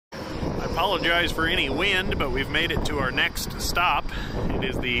Apologize for any wind, but we've made it to our next stop. It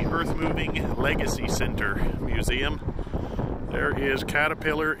is the Earthmoving Legacy Center Museum. There is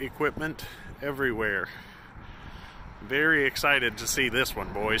Caterpillar equipment everywhere. Very excited to see this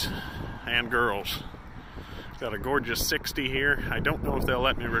one, boys and girls. Got a gorgeous 60 here. I don't know if they'll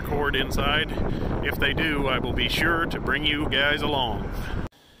let me record inside. If they do, I will be sure to bring you guys along.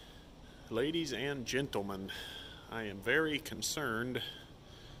 Ladies and gentlemen, I am very concerned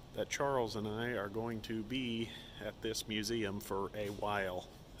that Charles and I are going to be at this museum for a while.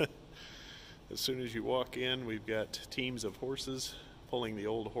 As soon as you walk in, we've got teams of horses pulling the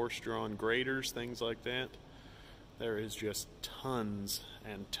old horse-drawn graders, things like that. There is just tons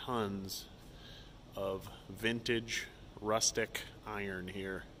and tons of vintage rustic iron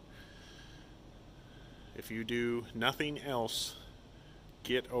here. If you do nothing else,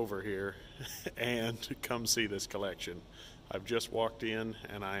 get over here and come see this collection. I've just walked in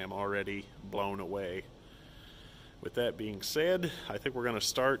and I am already blown away. With that being said, I think we're going to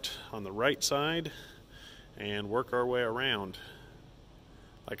start on the right side and work our way around.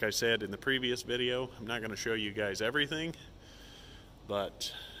 Like I said in the previous video, I'm not going to show you guys everything,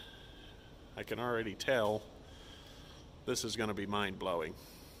 but I can already tell this is going to be mind-blowing.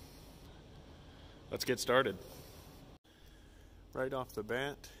 Let's get started. Right off the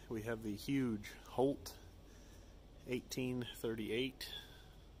bat, we have the huge Holt 1838.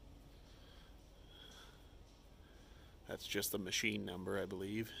 That's just the machine number, I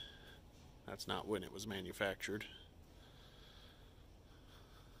believe. That's not when it was manufactured.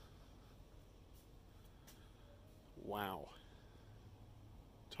 Wow.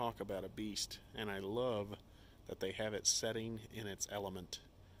 Talk about a beast. And I love that they have it setting in its element.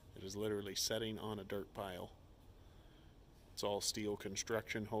 It is literally setting on a dirt pile. It's all steel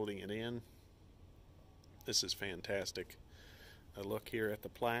construction holding it in. This is fantastic. A look here at the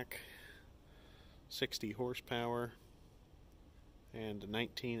plaque. 60 horsepower and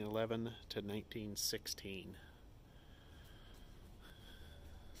 1911 to 1916.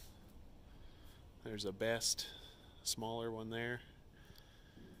 There's a best smaller one there.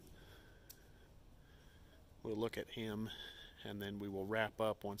 We'll look at him and then we will wrap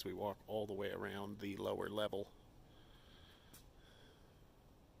up once we walk all the way around the lower level.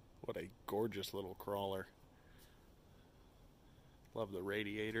 What a gorgeous little crawler. Love the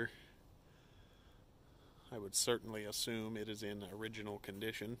radiator. I would certainly assume it is in original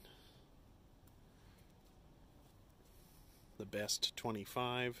condition. The best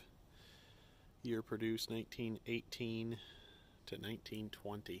 25. Year produced 1918 to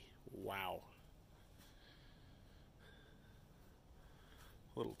 1920. Wow.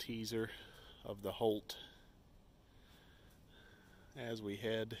 Little teaser of the Holt. As we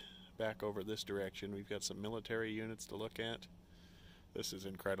head back over this direction, we've got some military units to look at. This is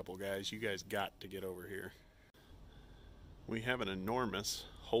incredible, guys. You guys got to get over here. We have an enormous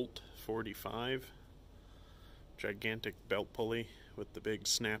Holt 45. Gigantic belt pulley with the big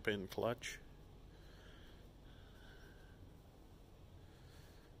snap-in clutch.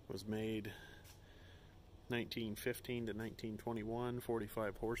 Was made 1915 to 1921,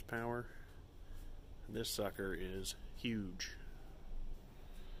 45 horsepower. And this sucker is huge.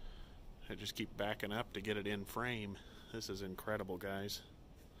 I just keep backing up to get it in frame. This is incredible, guys.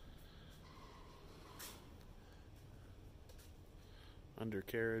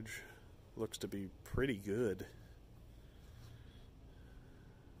 Undercarriage looks to be pretty good.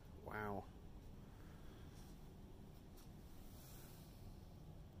 Wow.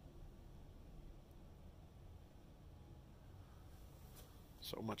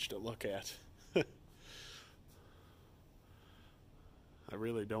 So much to look at. I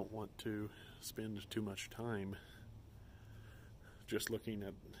really don't want to spend too much time just looking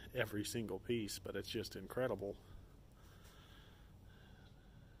at every single piece, but it's just incredible.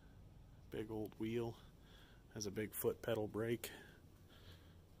 Big old wheel, has a big foot pedal brake.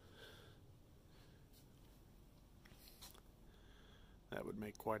 That would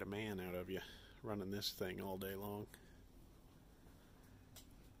make quite a man out of you, running this thing all day long.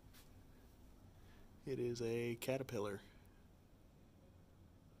 It is a Catapillar.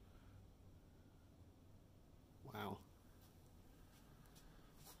 Wow.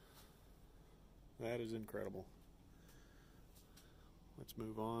 That is incredible. Let's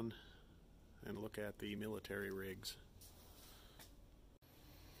move on and look at the military rigs.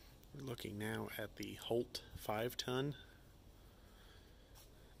 We're looking now at the Holt 5-ton,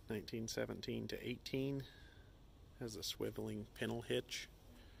 1917 to 18. Has a swiveling pintle hitch.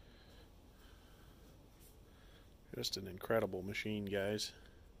 Just an incredible machine, guys.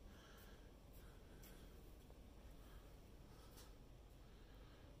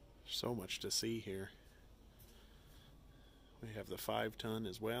 So much to see here. We have the 5-ton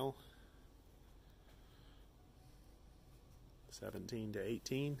as well. 17 to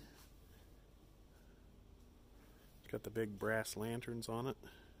 18. It's got the big brass lanterns on it.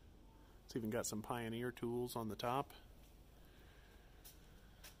 It's even got some Pioneer tools on the top.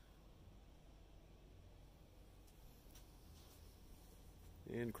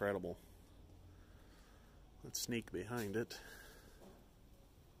 Incredible. Let's sneak behind it.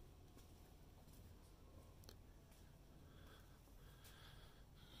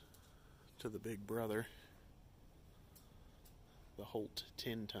 To the big brother, the Holt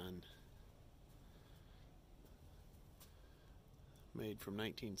 10-ton. Made from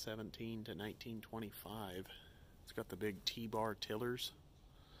 1917 to 1925. It's got the big T-bar tillers.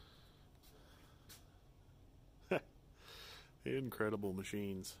 Incredible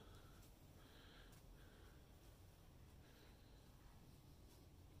machines.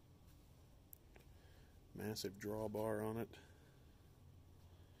 Massive drawbar on it.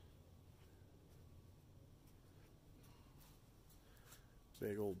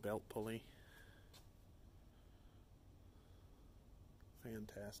 Big old belt pulley.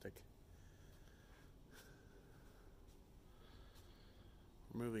 Fantastic.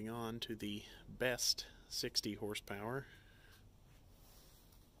 We're moving on to the best 60 horsepower.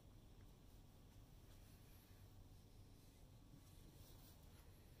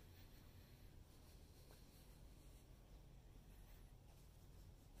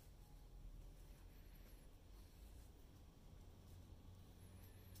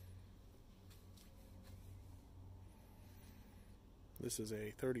 This is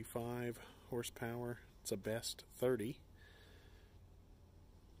a 35 horsepower. It's a best 30.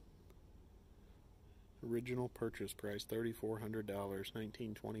 Original purchase price $3,400,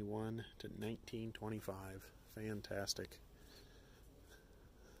 1921 to 1925. Fantastic.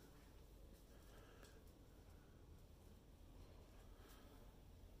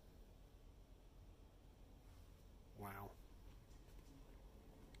 Wow.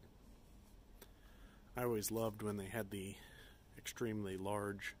 I always loved when they had the extremely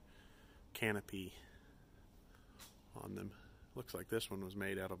large canopy on them. Looks like this one was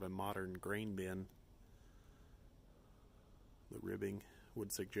made out of a modern grain bin. The ribbing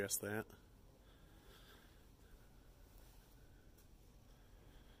would suggest that.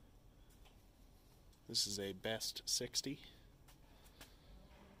 This is a best 60.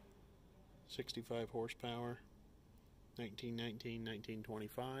 65 horsepower. 1919,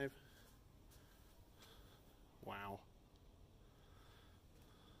 1925. Wow.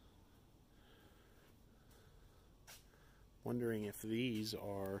 Wondering if these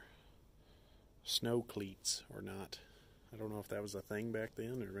are snow cleats or not. I don't know if that was a thing back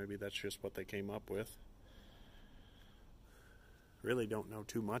then, or maybe that's just what they came up with. Really don't know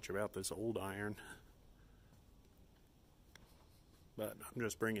too much about this old iron, but I'm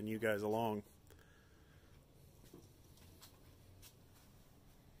just bringing you guys along.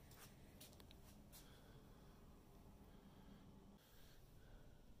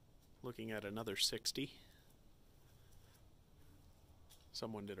 Looking at another 60.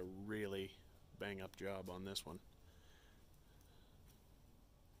 Someone did a really bang-up job on this one.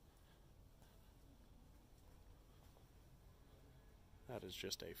 That is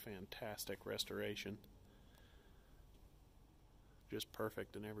just a fantastic restoration. Just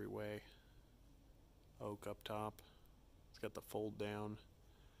perfect in every way. Oak up top. It's got the fold down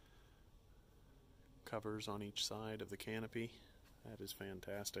covers on each side of the canopy. That is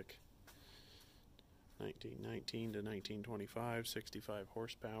fantastic. 1919 to 1925, 65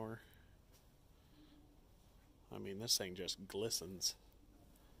 horsepower. I mean, this thing just glistens.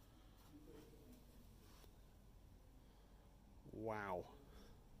 Wow.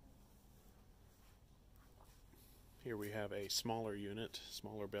 Here we have a smaller unit,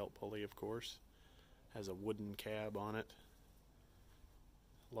 smaller belt pulley, of course. Has a wooden cab on it.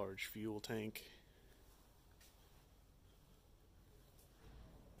 Large fuel tank.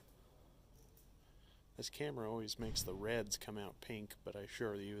 This camera always makes the reds come out pink, but I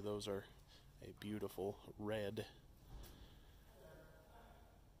assure you those are a beautiful red.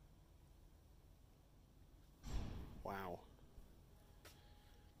 Wow.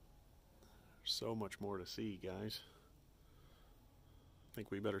 There's so much more to see, guys. I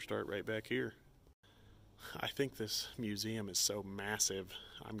think we better start right back here. I think this museum is so massive,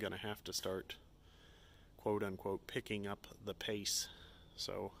 I'm going to have to start, quote-unquote, picking up the pace.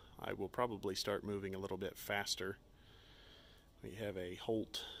 So I will probably start moving a little bit faster. We have a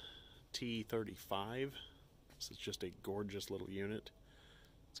Holt T35. This is just a gorgeous little unit.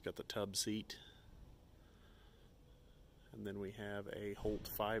 It's got the tub seat. And then we have a Holt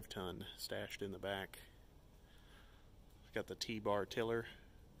 5-ton stashed in the back. Got the T-bar tiller.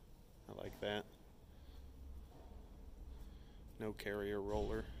 I like that. No carrier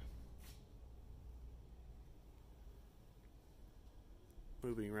roller.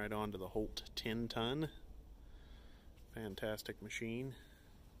 Moving right on to the Holt 10-ton. Fantastic machine.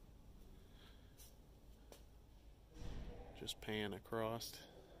 Just pan across.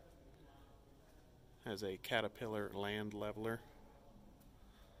 Has a Catapillar land leveler.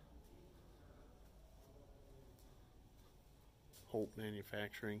 Holt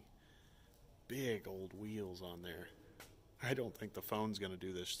Manufacturing. Big old wheels on there. I don't think the phone's going to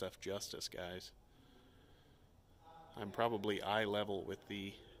do this stuff justice, guys. I'm probably eye level with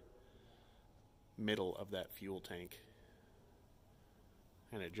the middle of that fuel tank.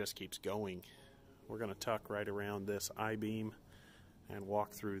 And it just keeps going. We're going to tuck right around this I-beam and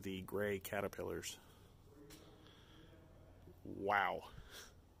walk through the gray Caterpillars. Wow.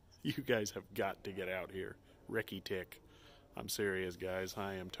 You guys have got to get out here. Ricky Tick. I'm serious, guys.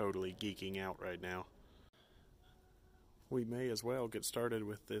 I am totally geeking out right now. We may as well get started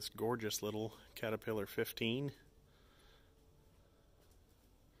with this gorgeous little Caterpillar 15.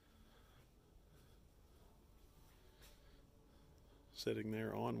 Sitting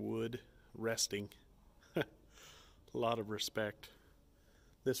there on wood, resting. A lot of respect.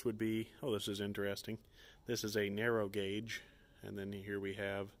 This would be, oh, this is interesting. This is a narrow gauge, and then here we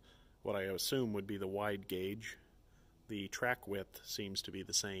have what I assume would be the wide gauge. The track width seems to be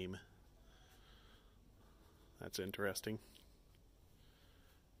the same. That's interesting.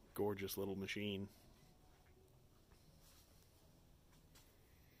 Gorgeous little machine.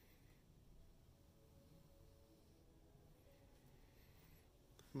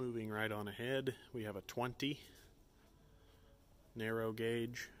 Moving right on ahead, we have a 20 narrow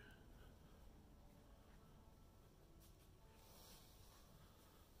gauge.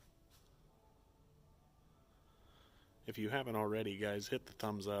 If you haven't already, guys, hit the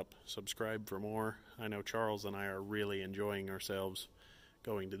thumbs up, subscribe for more. I know Charles and I are really enjoying ourselves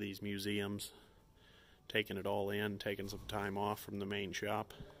going to these museums, taking it all in, taking some time off from the main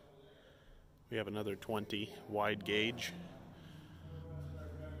shop. We have another 20 wide gauge.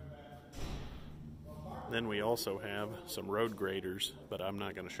 Then we also have some road graders, but I'm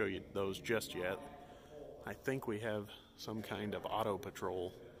not going to show you those just yet. I think we have some kind of auto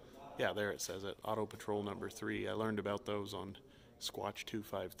patrol. Yeah, there it says it. Auto Patrol number 3. I learned about those on Squatch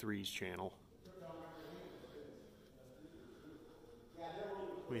 253's channel.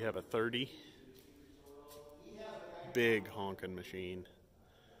 We have a 30. Big honking machine.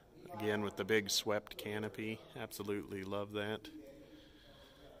 Again with the big swept canopy. Absolutely love that.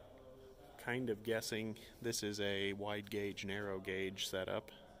 Kind of guessing this is a wide gauge, narrow gauge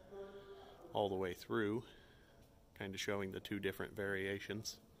setup all the way through. Kind of showing the two different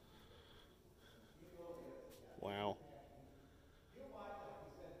variations. Wow.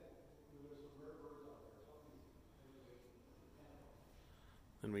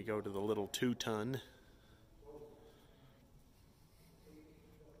 Then we go to the little 2-ton.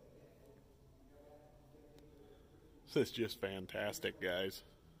 This is just fantastic, guys.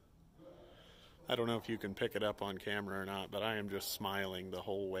 I don't know if you can pick it up on camera or not, but I am just smiling the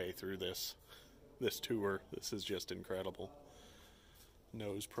whole way through this tour. This is just incredible.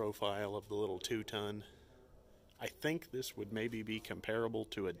 Nose profile of the little 2-ton. I think this would maybe be comparable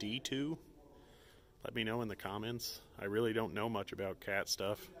to a D2. Let me know in the comments. I really don't know much about cat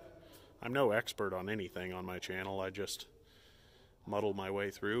stuff. I'm no expert on anything on my channel. I just muddle my way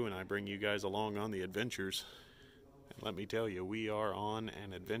through and I bring you guys along on the adventures. And let me tell you, we are on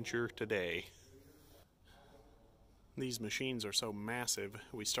an adventure today. These machines are so massive.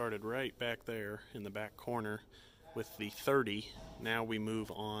 We started right back there in the back corner with the 30. Now we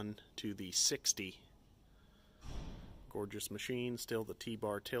move on to the 60. Gorgeous machine, still the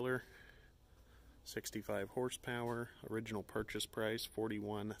T-bar tiller, 65 horsepower, original purchase price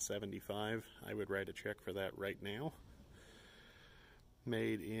 $41.75. I would write a check for that right now.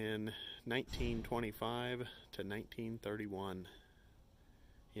 Made in 1925 to 1931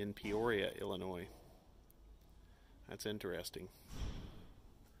 in Peoria, Illinois. That's interesting.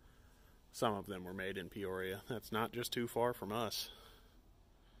 Some of them were made in Peoria. That's not just too far from us.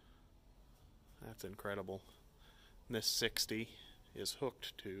 That's incredible. This 60 is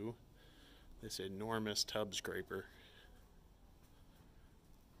hooked to this enormous tub scraper.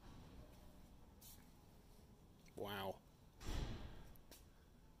 Wow.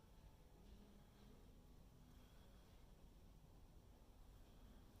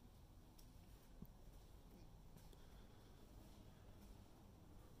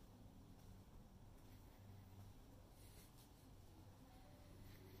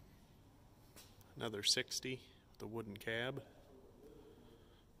 Another 60 with a wooden cab.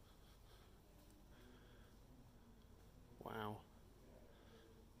 Wow.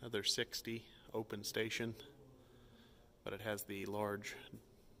 Another 60 open station, but it has the large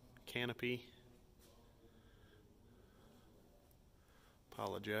canopy.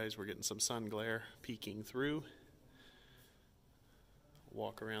 Apologize, we're getting some sun glare peeking through.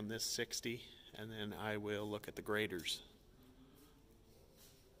 Walk around this 60 and then I will look at the graders.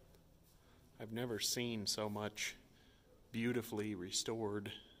 I've never seen so much beautifully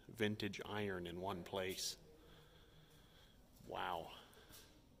restored vintage iron in one place. Wow.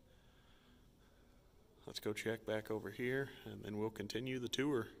 Let's go check back over here and then we'll continue the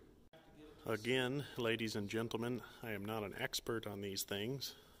tour. Again, ladies and gentlemen, I am not an expert on these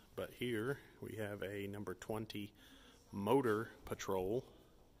things, but here we have a number 20 motor patrol,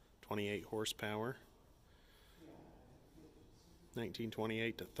 28 horsepower,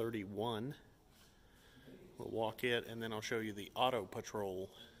 1928 to 31. We'll walk it and then I'll show you the auto patrol,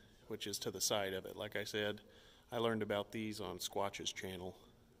 which is to the side of it. Like I said, I learned about these on Squatch's channel,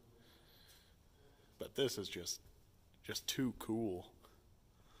 but this is just too cool.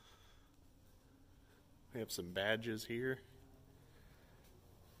 We have some badges here.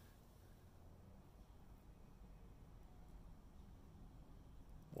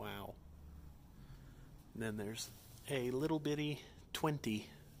 Wow. And then there's a little bitty 20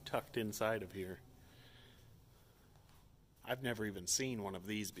 tucked inside of here. I've never even seen one of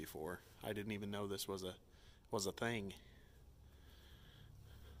these before. I didn't even know this was a thing.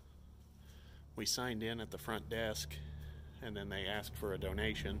 We signed in at the front desk and then they asked for a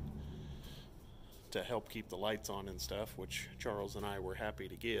donation to help keep the lights on and stuff, which Charles and I were happy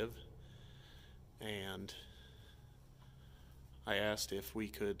to give. And I asked if we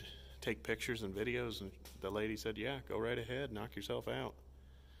could take pictures and videos, and the lady said, yeah, go right ahead, knock yourself out.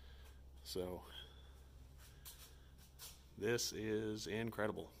 So this is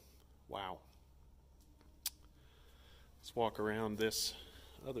incredible. Wow. Let's walk around this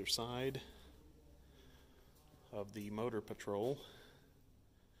other side of the motor patrol,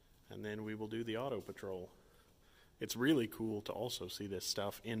 and then we will do the auto patrol. It's really cool to also see this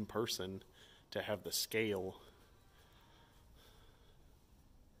stuff in person, to have the scale.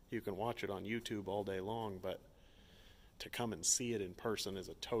 You can watch it on YouTube all day long, but to come and see it in person is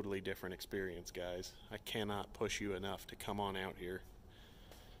a totally different experience, guys. I cannot push you enough to come on out here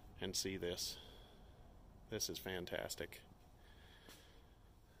and see this. This is fantastic.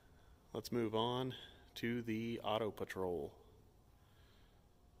 Let's move on to the auto patrol.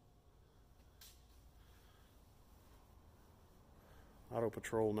 Auto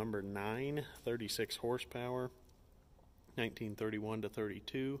patrol number 9, 36 horsepower, 1931 to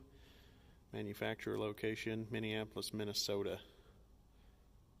 32. Manufacturer location, Minneapolis, Minnesota.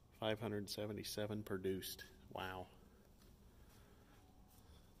 577 produced. Wow.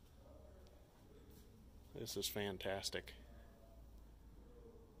 This is fantastic.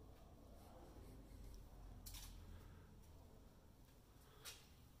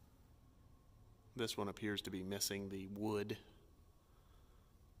 This one appears to be missing the wood.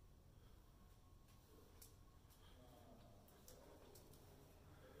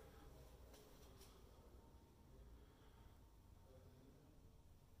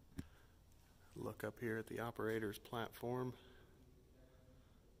 Look up here at the operator's platform.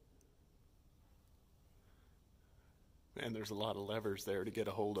 And there's a lot of levers there to get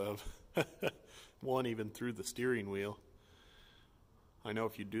a hold of. One even through the steering wheel. I know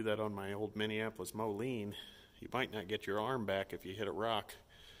if you do that on my old Minneapolis Moline, you might not get your arm back if you hit a rock.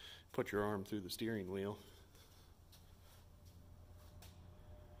 Put your arm through the steering wheel.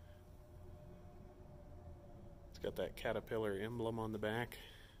 It's got that Catapillar emblem on the back.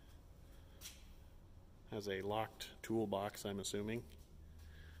 Has a locked toolbox, I'm assuming.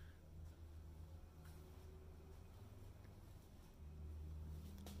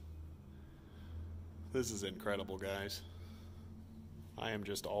 This is incredible, guys. I am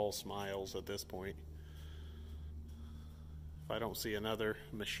just all smiles at this point. If I don't see another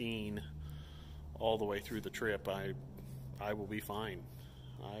machine all the way through the trip, I will be fine.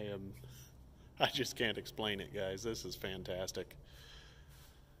 I just can't explain it, guys. This is fantastic.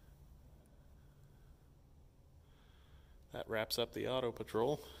 That wraps up the auto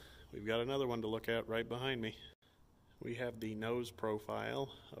patrol. We've got another one to look at right behind me. We have the nose profile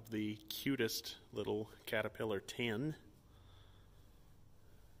of the cutest little Caterpillar 10.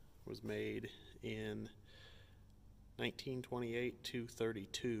 It was made in 1928 to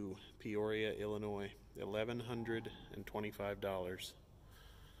 32, Peoria, Illinois. $1,125.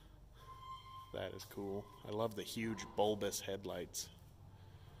 That is cool. I love the huge bulbous headlights.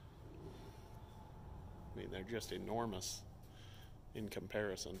 mean, they're just enormous in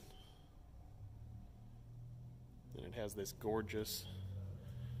comparison. And it has this gorgeous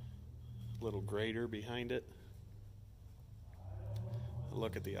little grater behind it. A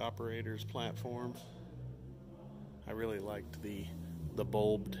look at the operator's platform. I really liked the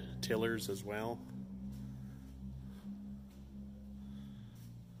bulbed tillers as well.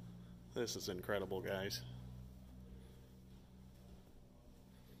 This is incredible, guys.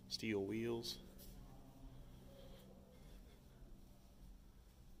 Steel wheels.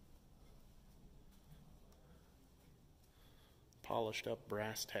 Polished up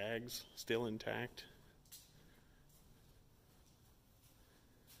brass tags, still intact.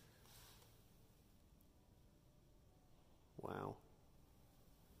 Wow.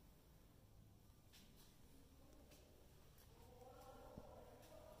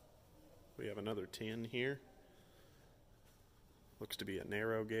 We have another tin here. Looks to be a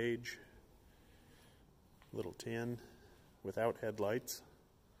narrow gauge little tin without headlights.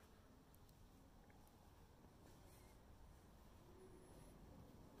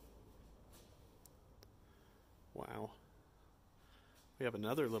 Wow. We have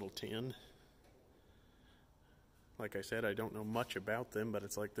another little tin. Like I said, I don't know much about them, but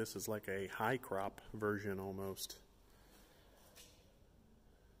it's like this is like a high crop version almost.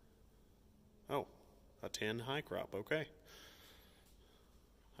 Oh, a 10 high crop, okay.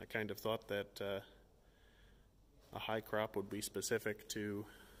 I kind of thought that a high crop would be specific to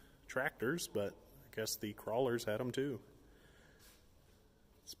tractors, but I guess the crawlers had them too.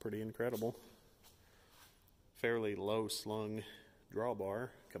 It's pretty incredible. Fairly low slung drawbar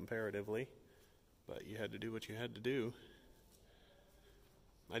comparatively, but you had to do what you had to do.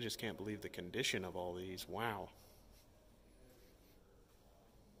 I just can't believe the condition of all these. Wow.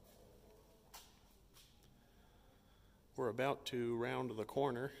 We're about to round the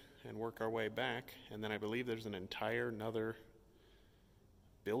corner and work our way back, and then I believe there's an entire another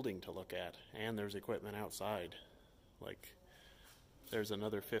building to look at, and there's equipment outside. Like, there's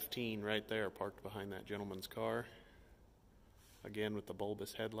another 15 right there parked behind that gentleman's car. Again with the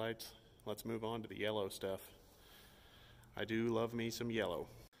bulbous headlights. Let's move on to the yellow stuff. I do love me some yellow.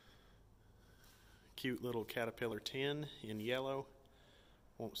 Cute little Caterpillar 10 in yellow.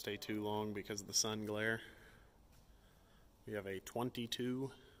 Won't stay too long because of the sun glare. We have a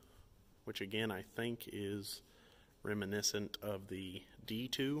 22, which again I think is reminiscent of the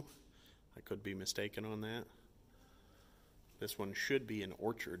D2. I could be mistaken on that. This one should be an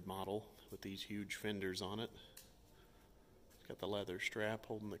Orchard model with these huge fenders on it. It's got the leather strap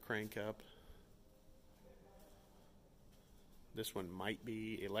holding the crank up. This one might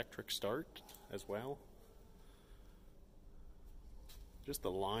be electric start as well. Just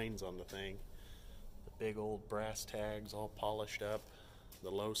the lines on the thing. The big old brass tags all polished up.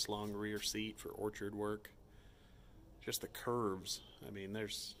 The low slung rear seat for orchard work. Just the curves. I mean,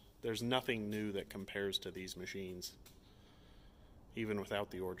 there's nothing new that compares to these machines. Even without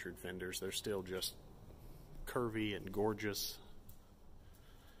the orchard fenders, they're still just curvy and gorgeous.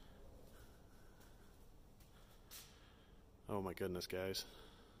 Oh my goodness, guys.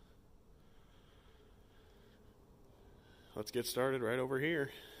 Let's get started right over here.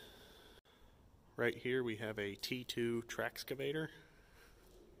 Right here we have a T2 Traxcavator.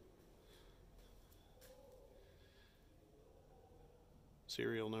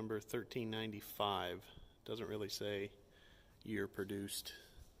 Serial number 1395. Doesn't really say year produced.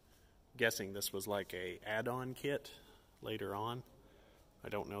 Guessing this was like a add-on kit later on. I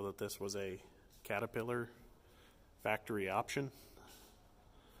don't know that this was a Caterpillar factory option.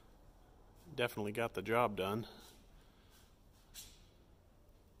 Definitely got the job done.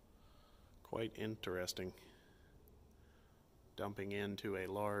 Quite interesting. Dumping into a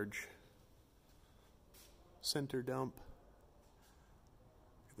large center dump.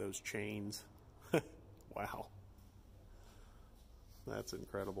 Those chains. Wow. That's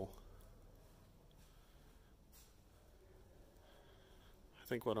incredible. I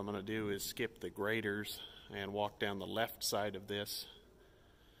think what I'm going to do is skip the graders and walk down the left side of this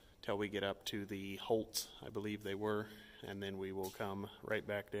till we get up to the Holts, I believe they were, and then we will come right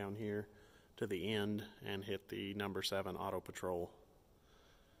back down here to the end and hit the number 7 Auto Patrol.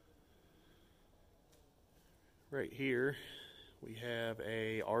 Right here we have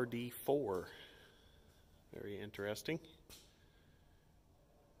a RD4. Very interesting.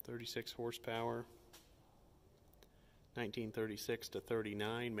 36 horsepower. 1936 to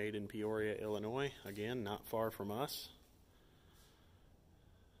 39, made in Peoria, Illinois. Again, not far from us.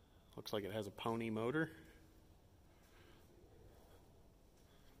 Looks like it has a pony motor.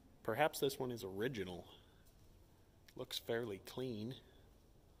 Perhaps this one is original. Looks fairly clean.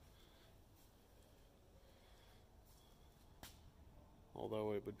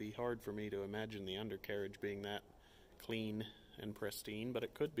 although it would be hard for me to imagine the undercarriage being that clean and pristine, but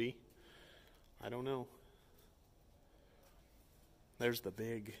it could be. I don't know. There's the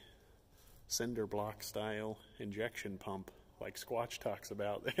big cinder block style injection pump like Squatch talks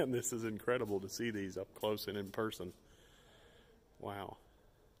about, and this is incredible to see these up close and in person. Wow.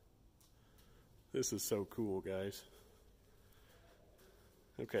 This is so cool, guys.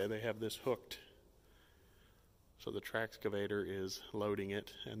 Okay, they have this hooked. So the Traxcavator is loading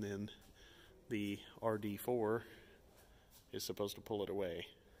it, and then the RD4 is supposed to pull it away.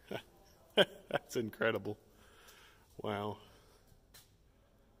 That's incredible. Wow.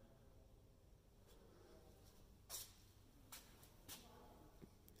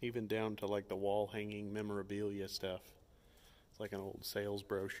 Even down to like the wall hanging memorabilia stuff. It's like an old sales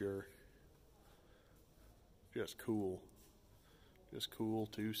brochure. Just cool. Just cool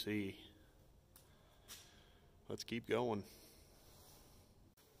to see. Let's keep going.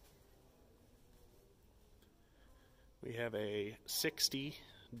 We have a 60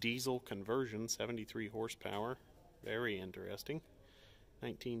 diesel conversion, 73 horsepower. Very interesting.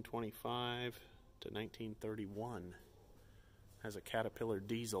 1925 to 1931. Has a Catapillar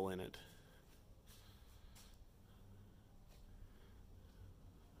diesel in it.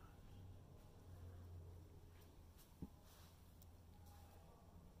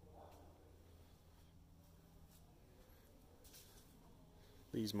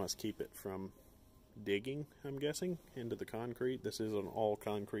 These must keep it from digging, I'm guessing, into the concrete. This is an all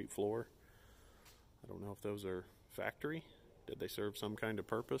concrete floor. I don't know if those are factory. Did they serve some kind of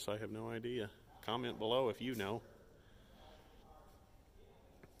purpose? I have no idea. Comment below if you know.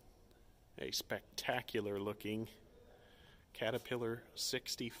 A spectacular looking Catapillar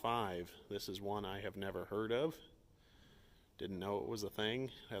 65. This is one I have never heard of. Didn't know it was a thing.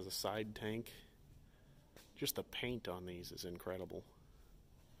 It has a side tank. Just the paint on these is incredible.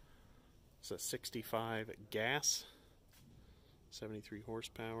 It's a 65 gas, 73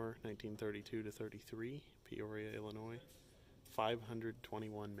 horsepower, 1932 to 33, Peoria, Illinois.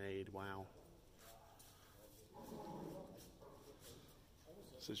 521 made. Wow.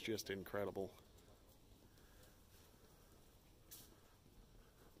 This is just incredible.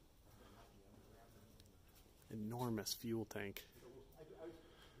 Enormous fuel tank.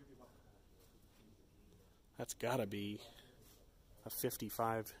 That's gotta be a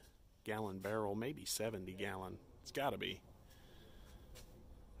 55-gallon barrel, maybe 70-gallon. It's gotta be.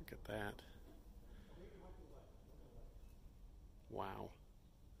 Look at that. Wow.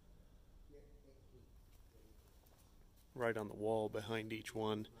 Right on the wall behind each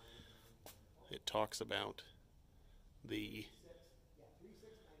one, it talks about the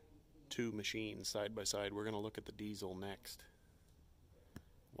two machines side by side. We're going to look at the diesel next.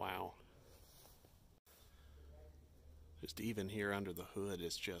 Wow. Just even here under the hood,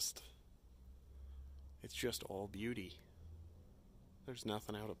 it's just all beauty. There's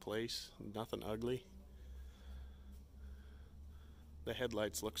nothing out of place, nothing ugly. The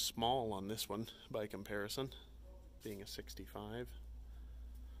headlights look small on this one by comparison, being a 65.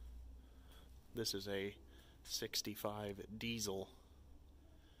 This is a 65 diesel,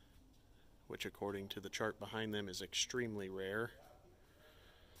 which according to the chart behind them is extremely rare.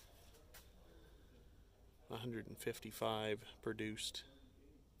 155 produced,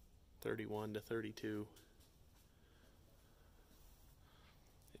 31 to 32.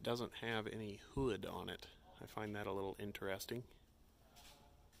 It doesn't have any hood on it. I find that a little interesting.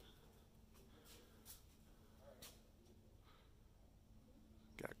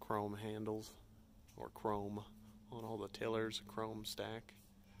 Got chrome handles, or chrome on all the tillers, chrome stack.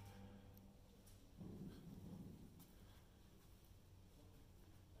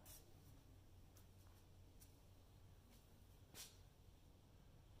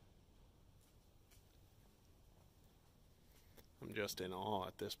 I'm just in awe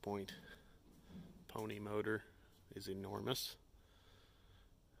at this point. Pony motor is enormous.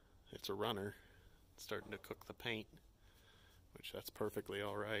 It's a runner. It's starting to cook the paint, which that's perfectly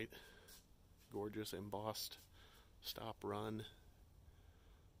alright. Gorgeous embossed stop run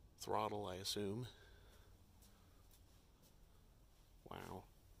throttle, I assume. Wow.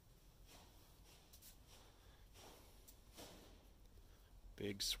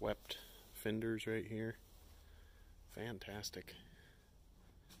 Big swept fenders right here. Fantastic.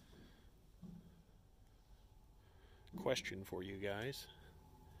 Question for you guys.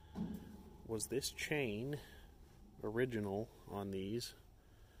 Was this chain original on these,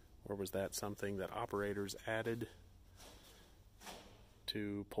 or was that something that operators added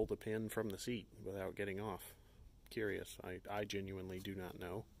to pull the pin from the seat without getting off? Curious. I genuinely do not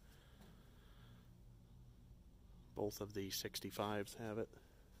know. Both of the 65s have it.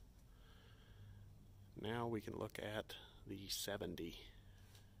 Now we can look at the 70,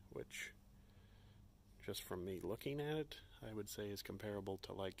 which, just from me looking at it, I would say is comparable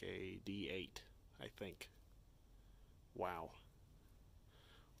to like a D8, I think. Wow.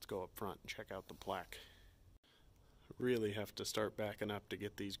 Let's go up front and check out the plaque. Really have to start backing up to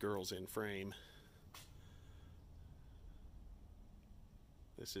get these girls in frame.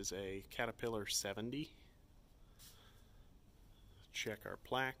 This is a Catapillar 70. Check our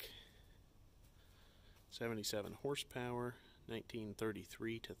plaque. 77 horsepower,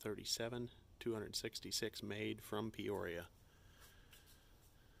 1933 to 37, 266 made from Peoria.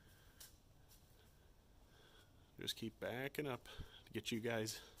 Just keep backing up to get you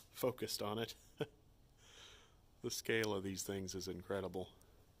guys focused on it. The scale of these things is incredible.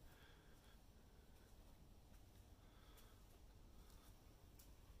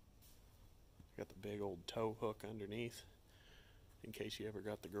 Got the big old tow hook underneath in case you ever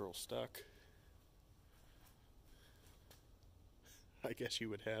got the girl stuck. I guess you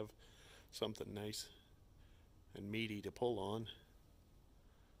would have something nice and meaty to pull on.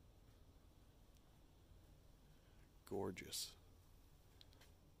 Gorgeous.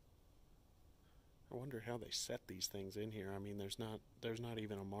 I wonder how they set these things in here. I mean, there's not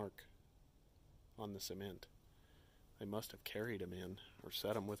even a mark on the cement. They must have carried them in or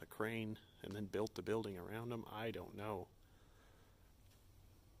set them with a crane and then built the building around them. I don't know.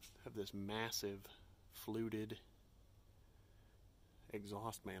 Have this massive fluted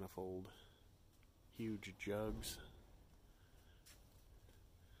exhaust manifold, huge jugs.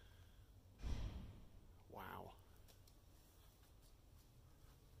 Wow.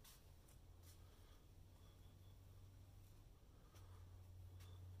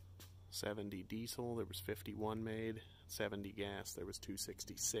 $70 diesel, there was 51 made. $70 gas, there was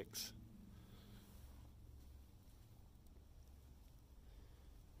 266.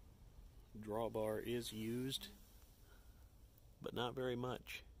 Drawbar is used, but not very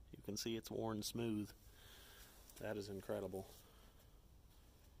much. You can see it's worn smooth. That is incredible.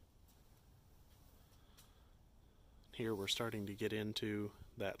 Here we're starting to get into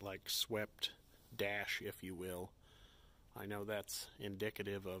that like swept dash, if you will. I know that's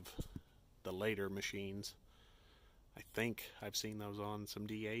indicative of the later machines. I think I've seen those on some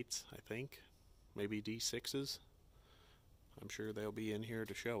D8s, I think. Maybe D6s. I'm sure they'll be in here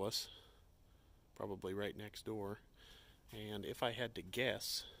to show us. Probably right next door. And if I had to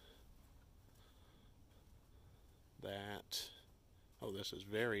guess that, oh, this is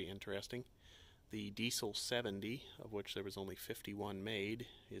very interesting. The Diesel 70, of which there was only 51 made,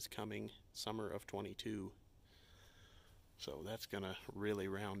 is coming summer of 22. So that's going to really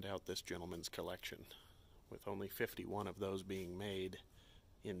round out this gentleman's collection. With only 51 of those being made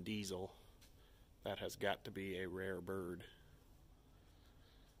in diesel, that has got to be a rare bird.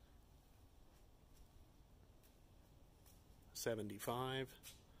 $75.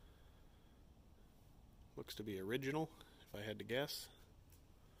 Looks to be original, if I had to guess.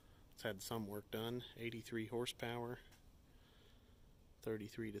 It's had some work done. 83 horsepower.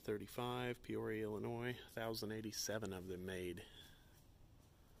 33 to 35, Peoria, Illinois. 1,087 of them made.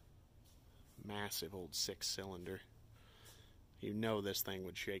 Massive old 6-cylinder. You know this thing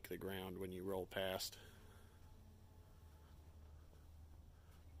would shake the ground when you roll past.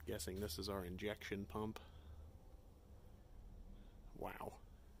 Guessing this is our injection pump. Wow.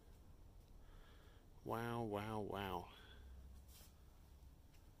 Wow, wow, wow.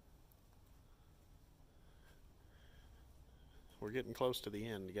 We're getting close to the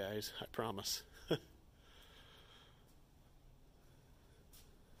end, guys, I promise.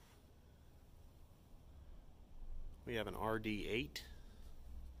 We have an RD8.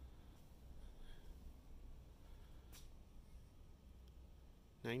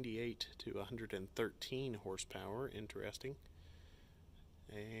 $98 to 113 horsepower, interesting.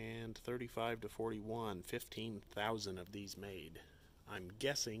 And 35 to 41, 15,000 of these made. I'm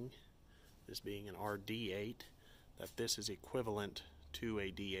guessing, this being an RD8, that this is equivalent to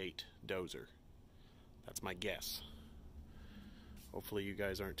a D8 dozer. That's my guess. Hopefully you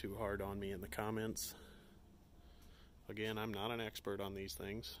guys aren't too hard on me in the comments. Again, I'm not an expert on these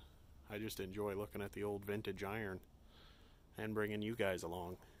things. I just enjoy looking at the old vintage iron and bringing you guys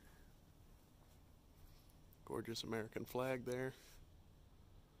along. Gorgeous American flag there.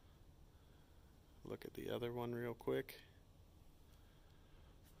 Look at the other one real quick.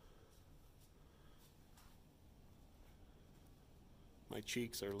 My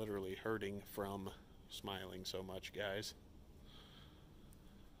cheeks are literally hurting from smiling so much, guys.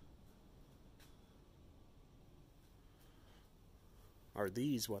 Are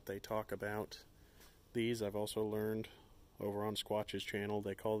these what they talk about These I've also learned over on Squatch's channel,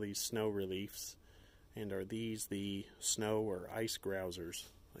 they call these snow reliefs. And are these the snow or ice grousers?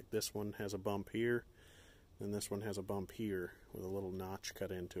 Like this one has a bump here, and this one has a bump here with a little notch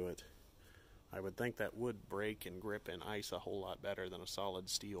cut into it. I would think that would break and grip in ice a whole lot better than a solid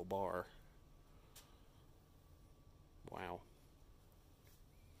steel bar. Wow.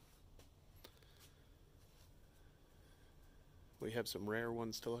 We have some rare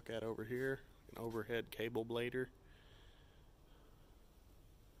ones to look at over here. An overhead cable blader.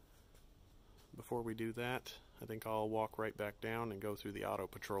 Before we do that, I think I'll walk right back down and go through the auto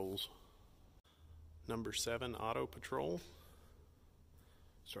patrols. Number 7 auto patrol.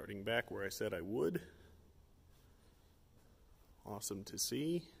 Starting back where I said I would. Awesome to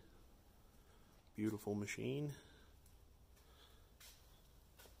see. Beautiful machine.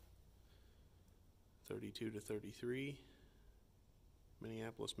 32 to 33.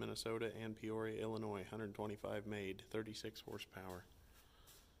 Minneapolis, Minnesota, and Peoria, Illinois. 125 made, 36 horsepower.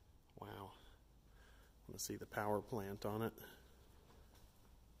 Wow. I want to see the power plant on it.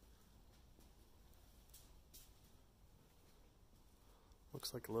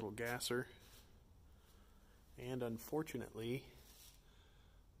 Looks like a little gasser. And unfortunately,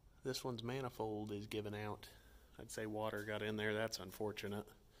 this one's manifold is given out. I'd say water got in there. That's unfortunate.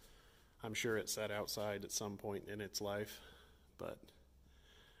 I'm sure it sat outside at some point in its life, but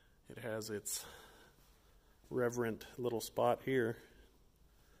it has its reverent little spot here.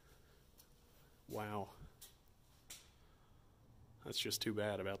 Wow. That's just too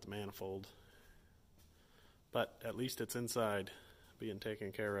bad about the manifold. But at least it's inside, being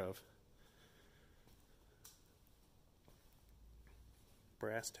taken care of.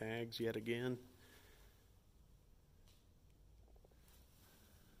 Brass tags yet again.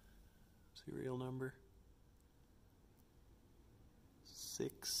 Serial number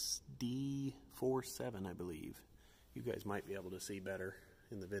 6D47, I believe. You guys might be able to see better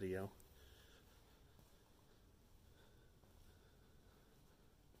in the video.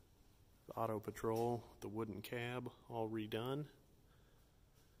 The auto patrol, the wooden cab, all redone.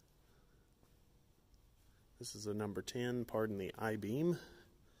 This is a number 10, pardon the I-beam.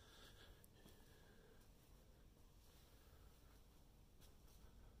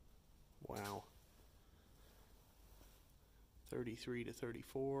 Wow. 33 to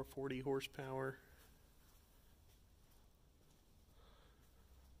 34, 40 horsepower.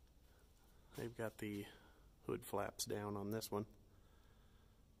 They've got the hood flaps down on this one.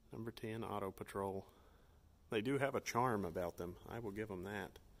 Number 10, Auto Patrol. They do have a charm about them. I will give them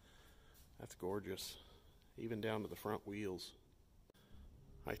that. That's gorgeous. Even down to the front wheels.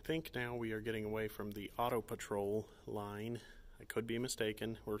 I think now we are getting away from the Auto Patrol line. I could be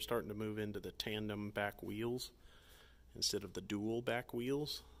mistaken. We're starting to move into the tandem back wheels instead of the dual back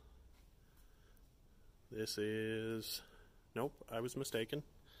wheels. This is... Nope, I was mistaken.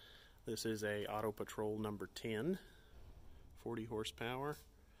 This is a Auto Patrol number 10. 40 horsepower.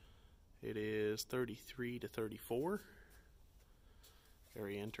 It is 33 to 34.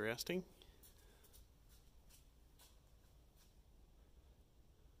 Very interesting.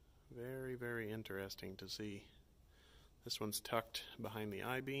 Very, very interesting to see. This one's tucked behind the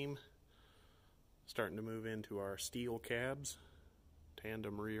I-beam. Starting to move into our steel cabs.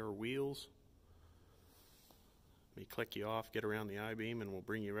 Tandem rear wheels. Let me click you off, get around the I-beam, and we'll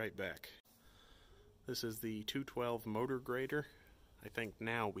bring you right back. This is the 212 motor grader. I think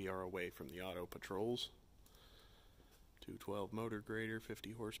now we are away from the auto patrols. 212 motor grader,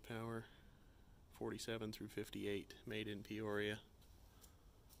 50 horsepower, 47 through 58, made in Peoria.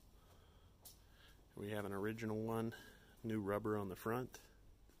 We have an original one, new rubber on the front.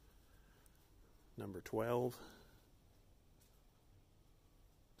 Number 12.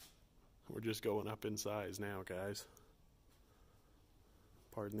 We're just going up in size now, guys.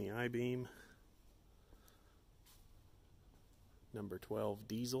 Pardon the I-beam. Number 12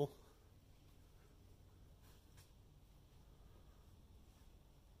 diesel.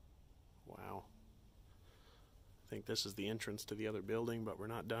 Wow. I think this is the entrance to the other building, but we're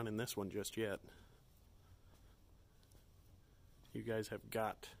not done in this one just yet. You guys have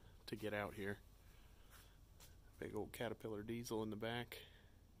got to get out here. Big old Caterpillar diesel in the back.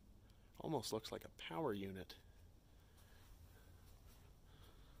 Almost looks like a power unit.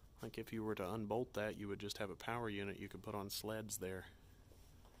 Like if you were to unbolt that, you would just have a power unit you could put on sleds there.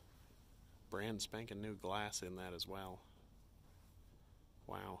 Brand spanking new glass in that as well.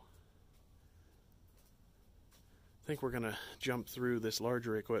 Wow. I think we're going to jump through this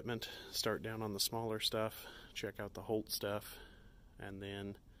larger equipment, start down on the smaller stuff, check out the Holt stuff, and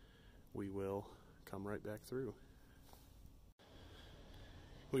then we will come right back through.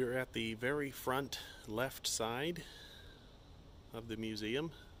 We are at the very front left side of the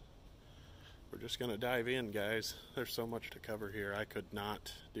museum. We're just going to dive in, guys. There's so much to cover here. I could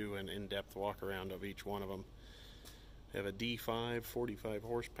not do an in-depth walk around of each one of them. They have a D5, 45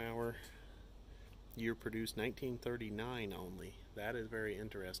 horsepower, year produced 1939 only. That is very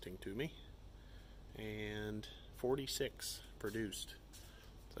interesting to me. And 46 produced.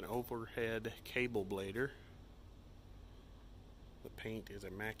 It's an overhead cable blader. The paint is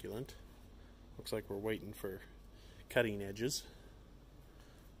immaculate. Looks like we're waiting for cutting edges.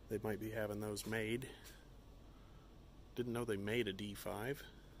 They might be having those made. Didn't know they made a D5.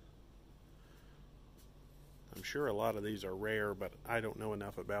 I'm sure a lot of these are rare, but I don't know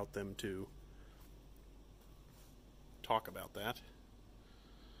enough about them to talk about that.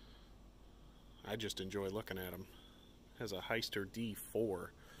 I just enjoy looking at them. Has a Heister D4.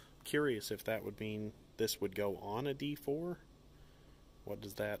 Curious if that would mean this would go on a D4. What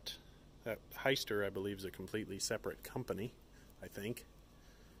does that Heister, I believe, is a completely separate company, I think.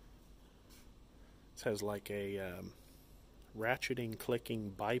 This has like a ratcheting,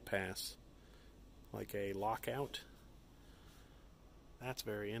 clicking bypass, like a lockout. That's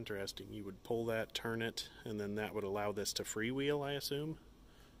very interesting. You would pull that, turn it, and then that would allow this to freewheel, I assume.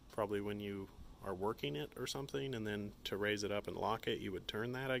 Probably when you are working it or something, and then to raise it up and lock it, you would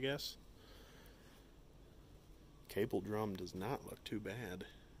turn that, I guess. Cable drum does not look too bad.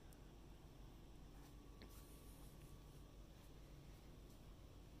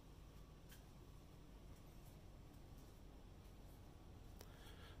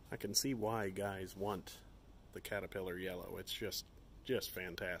 I can see why guys want the Caterpillar yellow. It's just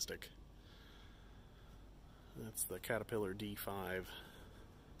fantastic. That's the Caterpillar D5.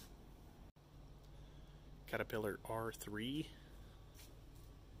 Caterpillar R3,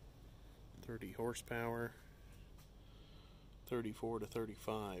 30 horsepower, 34 to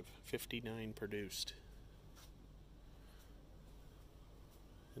 35, 59 produced.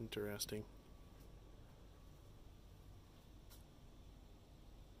 Interesting.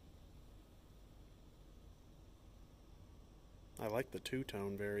 I like the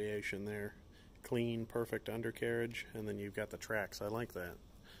two-tone variation there. Clean, perfect undercarriage, and then you've got the tracks. I like that.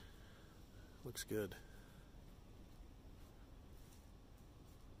 Looks good.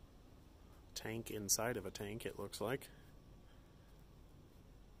 Tank inside of a tank, it looks like.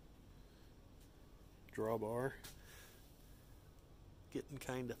 Drawbar. Getting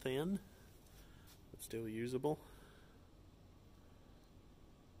kind of thin, but still usable.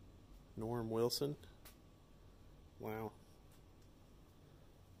 Norm Wilson. Wow.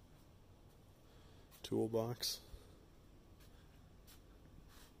 Toolbox.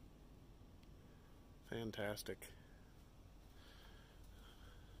 Fantastic.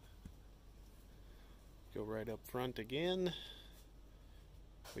 Go right up front again.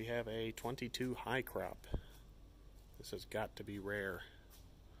 We have a 22 high crop. This has got to be rare,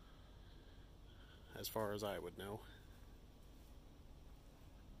 as far as I would know.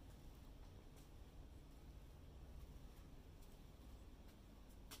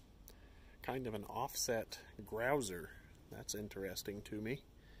 Kind of an offset grouser. That's interesting to me.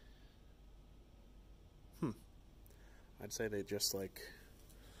 I'd say they just like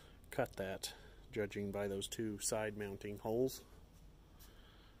cut that, judging by those two side mounting holes.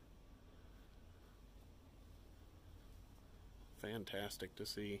 Fantastic to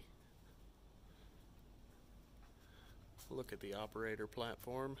see. Look at the operator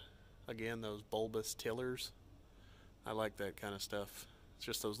platform. Again, those bulbous tillers. I like that kind of stuff. It's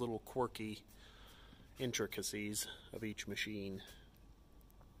just those little quirky intricacies of each machine.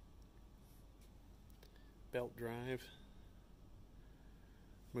 Belt drive.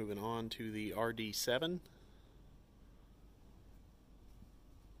 Moving on to the RD7.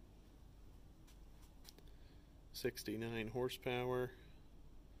 .69 horsepower,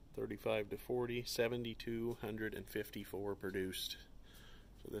 35 to 40, 7,254 produced.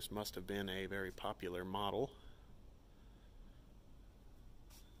 So this must have been a very popular model.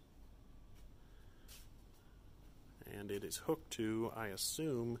 And it is hooked to, I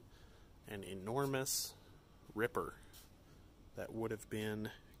assume, an enormous ripper that would have been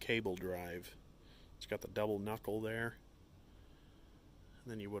cable drive. It's got the double knuckle there.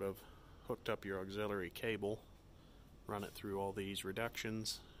 And then you would have hooked up your auxiliary cable, run it through all these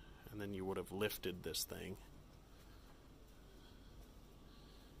reductions, and then you would have lifted this thing,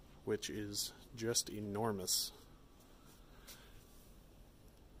 which is just enormous.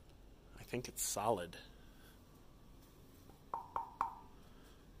 I think it's solid.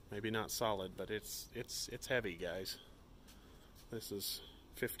 Maybe not solid, but it's heavy, guys. This is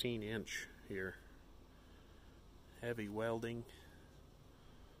 15-inch here. Heavy welding.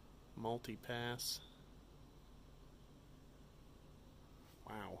 multi-pass.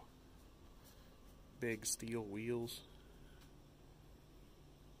 Wow. Big steel wheels.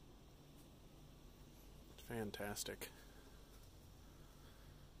 It's fantastic.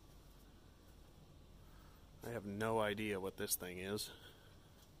 I have no idea what this thing is.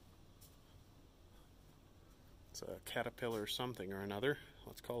 It's a Catapillar something or another.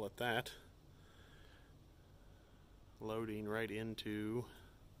 Let's call it that. Loading right into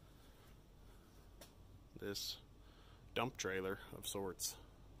this dump trailer of sorts.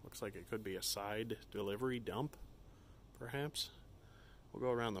 Looks like it could be a side delivery dump, perhaps. We'll go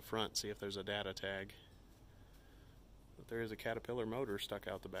around the front, see if there's a data tag. But there is a Catapillar motor stuck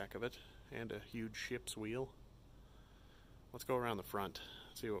out the back of it, and a huge ship's wheel. Let's go around the front,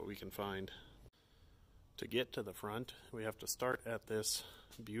 see what we can find. To get to the front, we have to start at this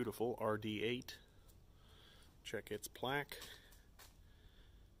beautiful RD8. Check its plaque.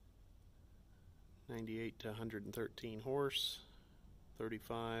 98 to 113 horse,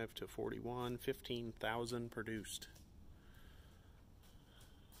 35 to 41, 15,000 produced.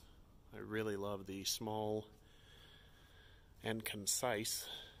 I really love the small and concise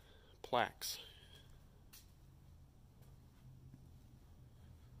plaques.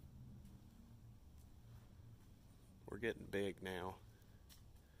 We're getting big now.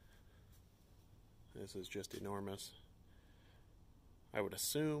 This is just enormous. I would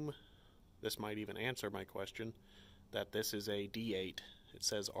assume, this might even answer my question, that this is a D8. It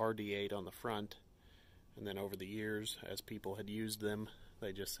says RD8 on the front, and then over the years, as people had used them,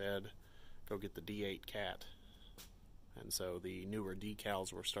 they just said, go get the D8 cat. And so the newer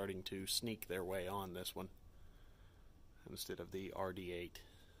decals were starting to sneak their way on this one, instead of the RD8.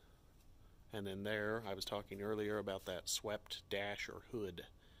 And then there, I was talking earlier about that swept dash or hood.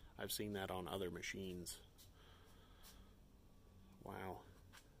 I've seen that on other machines. Wow.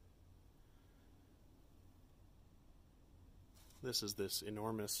 This is this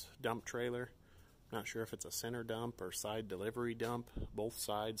enormous dump trailer. Not sure if it's a center dump or side delivery dump. Both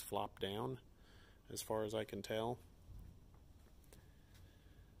sides flop down, as far as I can tell.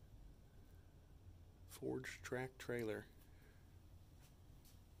 Forged track trailer.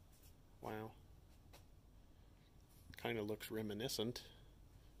 Wow. Kind of looks reminiscent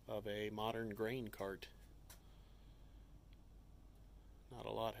of a modern grain cart. Not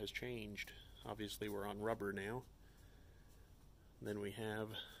a lot has changed. Obviously we're on rubber now. Then we have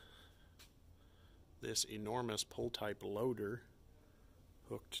this enormous pull-type loader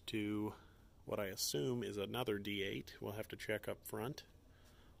hooked to what I assume is another D8. We'll have to check up front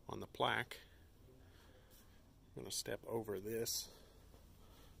on the plaque. I'm going to step over this.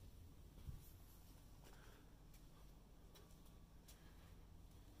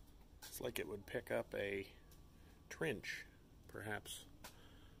 It's like it would pick up a trench, perhaps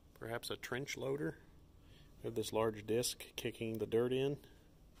a trench loader. We have this large disc kicking the dirt in.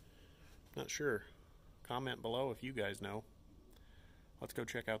 Not sure. Comment below if you guys know. Let's go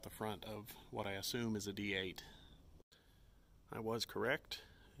check out the front of what I assume is a D8. I was correct.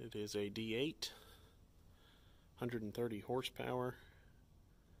 It is a D8. 130 horsepower.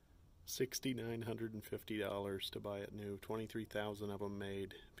 $6,950 to buy it new. 23,000 of them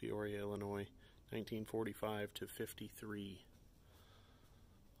made. Peoria, Illinois. 1945 to 53.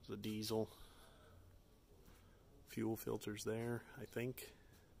 It's a diesel. Fuel filters there, I think.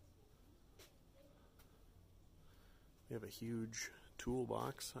 We have a huge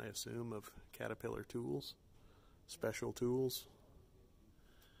toolbox, I assume, of Catapillar tools. Special tools.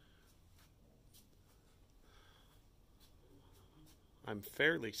 I'm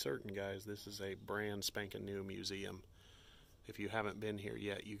fairly certain, guys, this is a brand spanking new museum. If you haven't been here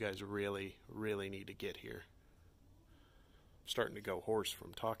yet, you guys really, really need to get here. I'm starting to go hoarse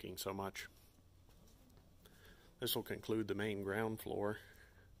from talking so much. This will conclude the main ground floor.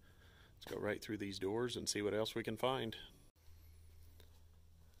 Let's go right through these doors and see what else we can find.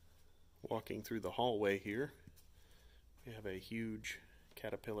 Walking through the hallway here, we have a huge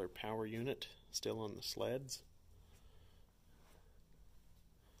Catapillar power unit still on the sleds.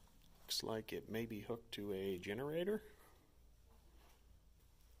 Looks like it may be hooked to a generator.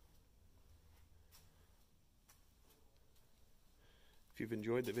 If you've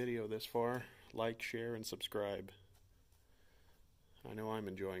enjoyed the video this far, like, share, and subscribe. I know I'm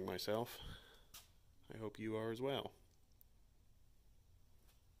enjoying myself. I hope you are as well.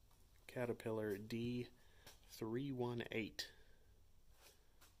 Catapillar D318.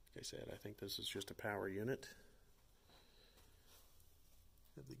 Like I said, I think this is just a power unit.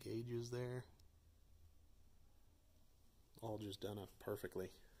 Have the gauges there. All just done up perfectly.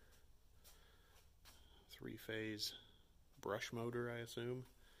 3-phase brush motor, I assume.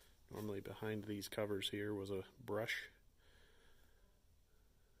 Normally behind these covers here was a brush.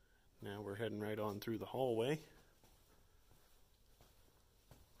 Now we're heading right on through the hallway.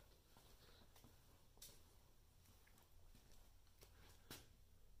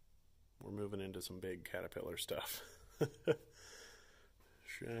 We're moving into some big Caterpillar stuff.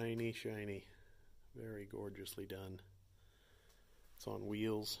 Shiny, shiny. Very gorgeously done. It's on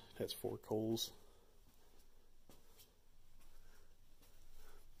wheels. It has 4 coals.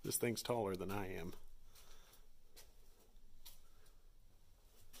 This thing's taller than I am.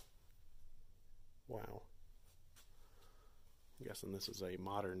 Wow. I'm guessing this is a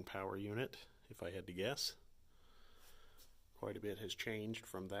modern power unit, if I had to guess. Quite a bit has changed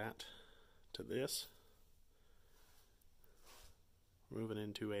from that to this. Moving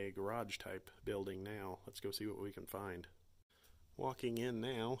into a garage type building now. Let's go see what we can find. Walking in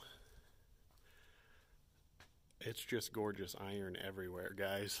now. It's just gorgeous iron everywhere,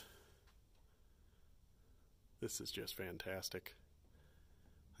 guys. This is just fantastic.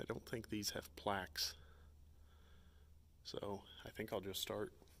 I don't think these have plaques. So I think I'll just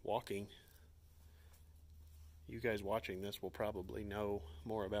start walking. You guys watching this will probably know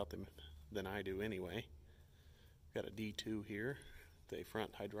more about them than I do anyway. Got a D2 here, the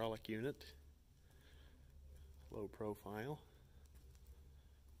front hydraulic unit. Low profile.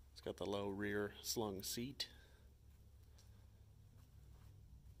 It's got the low rear slung seat.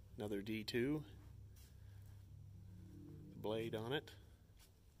 Another D2. Blade on it.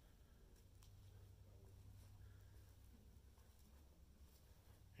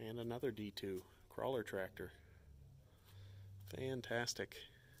 And another D2 crawler tractor. Fantastic.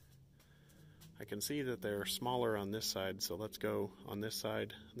 I can see that they're smaller on this side, so let's go on this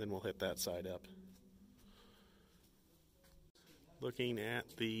side, then we'll hit that side up. Looking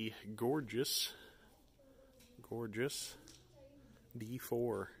at the gorgeous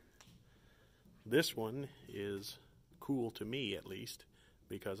D4. This one is cool to me, at least,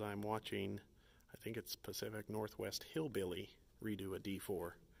 because I'm watching, I think it's Pacific Northwest Hillbilly redo a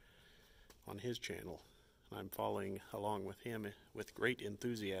D4 on his channel. I'm following along with him with great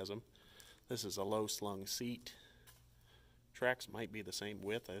enthusiasm. This is a low slung seat. Tracks might be the same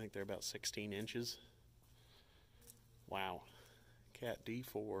width. I think they're about 16 inches. Wow. Cat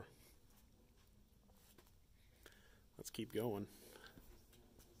D4. Let's keep going.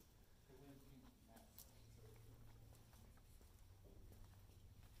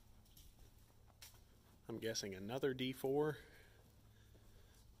 I'm guessing another D4.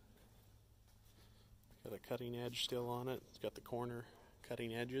 Got a cutting edge still on it. It's got the corner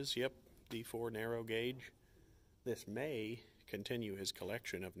cutting edges. Yep, D4 narrow gauge. This may continue his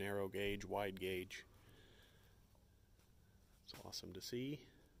collection of narrow gauge, wide gauge. It's awesome to see.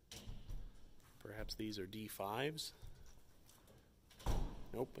 Perhaps these are D5s.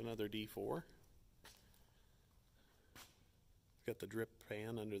 Nope, another D4. Got the drip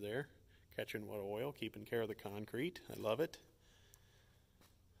pan under there, catching what oil, keeping care of the concrete. I love it.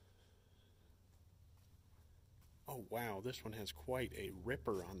 Oh wow, this one has quite a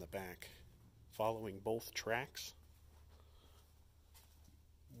ripper on the back, following both tracks.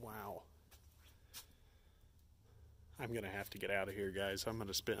 Wow. I'm gonna have to get out of here, guys.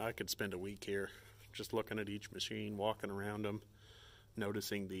 I could spend a week here just looking at each machine, walking around them,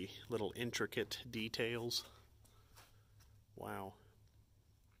 noticing the little intricate details. Wow.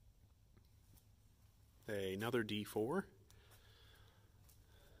 Another D4.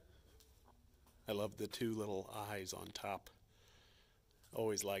 I love the 2 little eyes on top.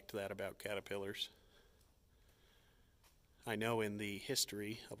 Always liked that about Caterpillars. I know in the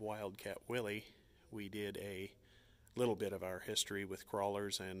history of WildcatWilly, we did a little bit of our history with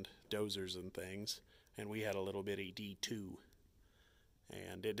crawlers and dozers and things, and we had a little bitty D2.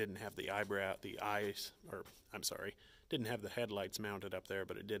 And it didn't have didn't have the headlights mounted up there,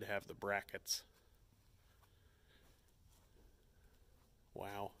 but it did have the brackets.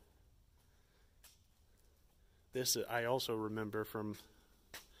 Wow. This I also remember from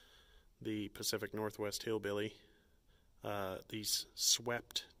the Pacific Northwest Hillbilly, these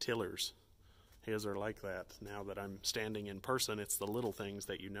swept tillers. His are like that. Now that I'm standing in person, it's the little things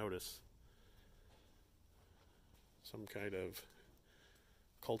that you notice. Some kind of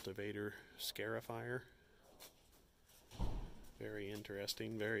cultivator scarifier. Very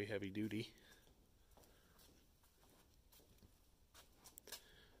interesting, very heavy duty.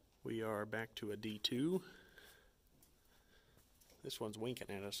 We are back to a D2. This one's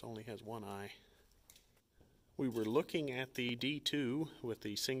winking at us, only has one eye. We were looking at the D2 with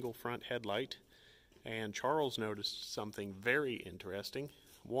the single front headlight, and Charles noticed something very interesting.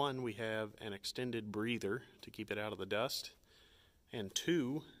 One, we have an extended breather to keep it out of the dust, and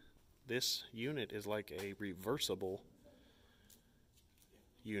 2, this unit is like a reversible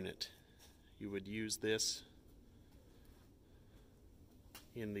unit. You would use this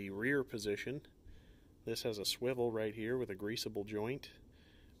in the rear position. This has a swivel right here with a greasable joint,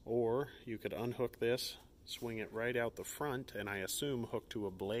 or you could unhook this, swing it right out the front, and I assume hook to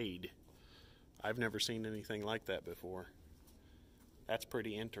a blade. I've never seen anything like that before. That's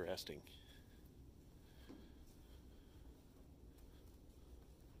pretty interesting.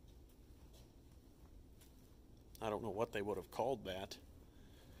 I don't know what they would have called that,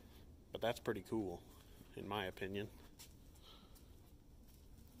 but that's pretty cool, in my opinion.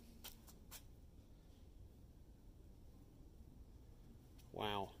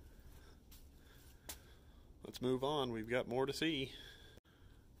 Wow. Let's move on, we've got more to see.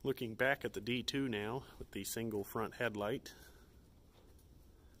 Looking back at the D2 now, with the single front headlight.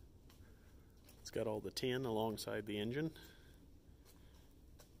 It's got all the tin alongside the engine.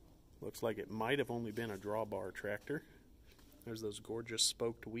 Looks like it might have only been a drawbar tractor. There's those gorgeous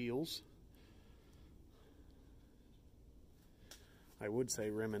spoked wheels. I would say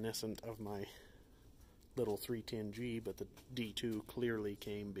reminiscent of my little 310G, but the D2 clearly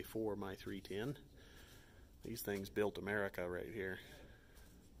came before my 310. These things built America right here.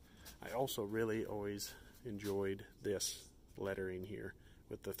 I also really always enjoyed this lettering here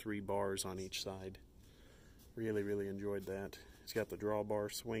with the 3 bars on each side. Really enjoyed that. It's got the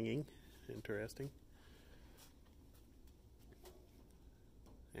drawbar swinging, interesting.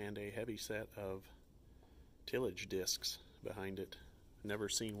 And a heavy set of tillage discs behind it. Never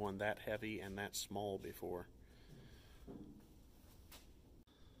seen one that heavy and that small before.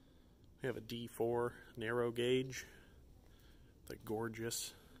 We have a D4 narrow gauge, the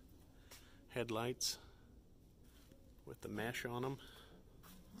gorgeous headlights with the mesh on them.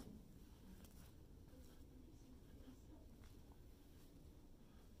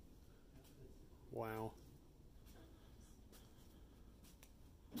 Wow.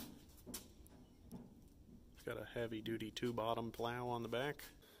 It's got a heavy duty 2-bottom plow on the back.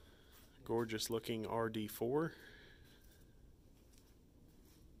 Gorgeous looking RD4.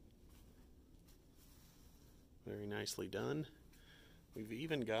 Very nicely done. We've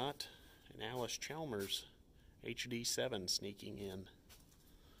even got an Alice Chalmers HD7 sneaking in.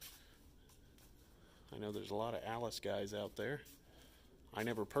 I know there's a lot of Alice guys out there. I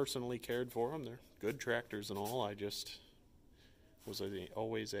never personally cared for them. They're good tractors and all. I just was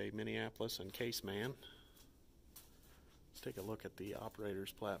always a Minneapolis and Case man. Let's take a look at the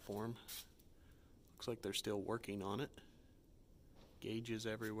operator's platform. Looks like they're still working on it. Gauges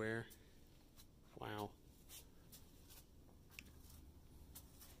everywhere. Wow.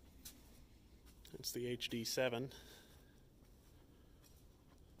 It's the HD7.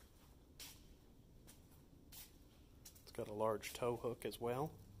 It's got a large tow hook as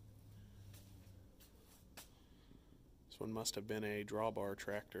well. This one must have been a drawbar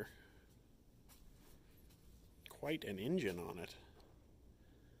tractor. Quite an engine on it.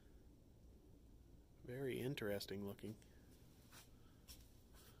 Very interesting looking.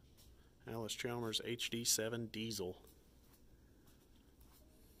 Alice Chalmers HD7 diesel.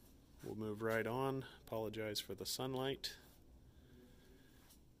 We'll move right on. Apologize for the sunlight.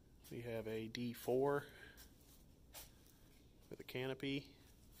 We have a D4 with a canopy,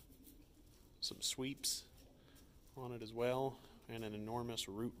 some sweeps on it as well, and an enormous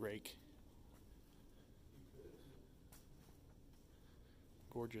root rake.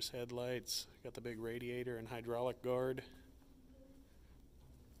 Gorgeous headlights. Got the big radiator and hydraulic guard.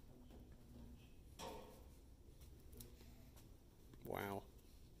 Wow.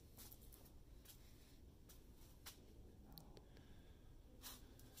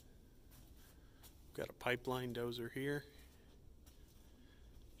 Got a pipeline dozer here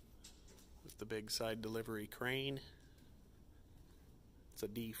with the big side delivery crane. It's a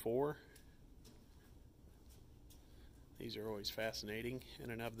D4. These are always fascinating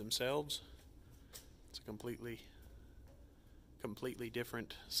in and of themselves. It's a completely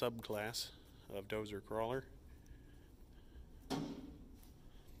different subclass of dozer crawler.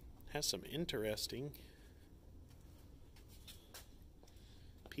 Has some interesting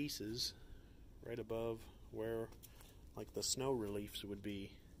pieces right above where like the snow reliefs would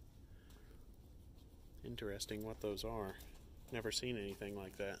be. Interesting what those are. Never seen anything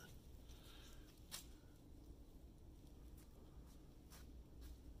like that.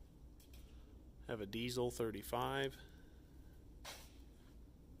 Have a diesel 35.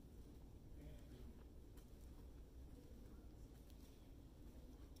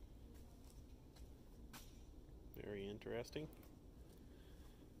 Very interesting.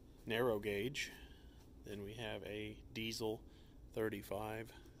 Narrow gauge. Then we have a diesel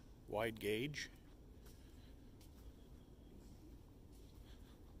 35 wide gauge.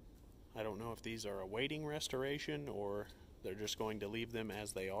 I don't know if these are awaiting restoration or they're just going to leave them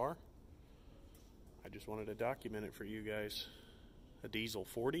as they are. I just wanted to document it for you guys. A diesel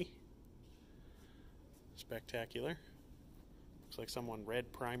 40. Spectacular. Looks like someone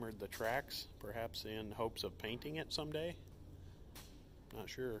red primered the tracks, perhaps in hopes of painting it someday. Not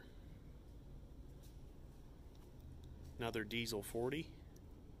sure. Another diesel 40.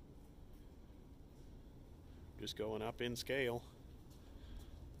 Just going up in scale.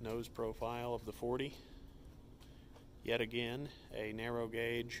 Nose profile of the 40. Yet again, a narrow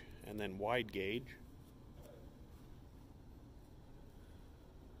gauge and then wide gauge.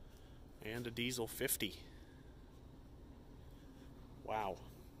 And a diesel 50. Wow.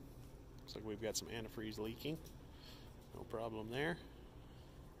 Looks like we've got some antifreeze leaking. No problem there.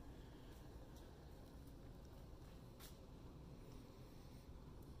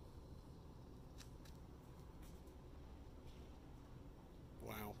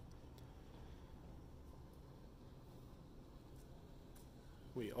 Wow.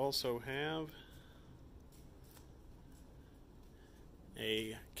 We also have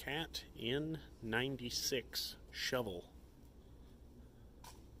a Cat N96 shovel.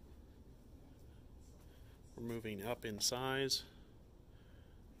 We're moving up in size.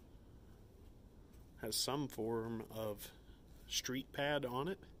 Has some form of street pad on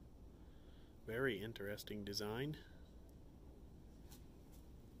it. Very interesting design.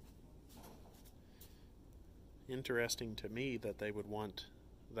 Interesting to me that they would want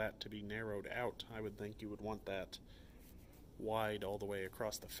that to be narrowed out. I would think you would want that wide all the way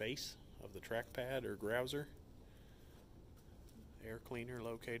across the face of the trackpad or grouser. Air cleaner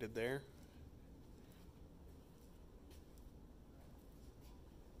located there.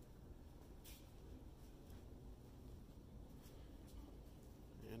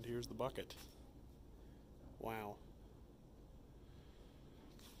 And here's the bucket. Wow.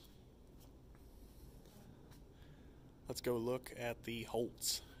 Let's go look at the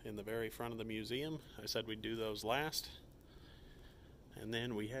Holts in the very front of the museum. I said we'd do those last. And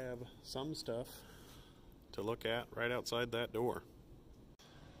then we have some stuff to look at right outside that door.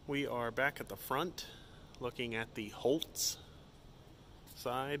 We are back at the front looking at the Holts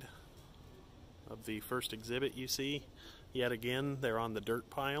side of the first exhibit you see. Yet again, they're on the dirt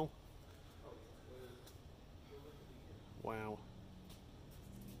pile. Wow.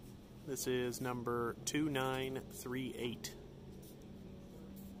 This is number 2938.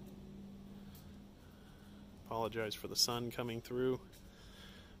 Apologize for the sun coming through.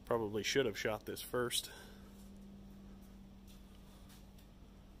 Probably should have shot this first.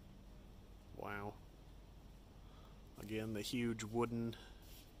 Wow. Again, the huge wooden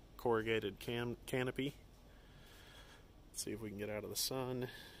corrugated canopy. Let's see if we can get out of the sun.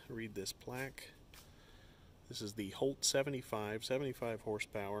 Read this plaque. This is the Holt 75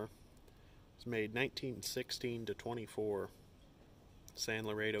 horsepower. It's made 1916 to 24. San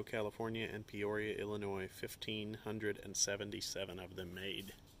Laredo, California, and Peoria, Illinois. 1,577 of them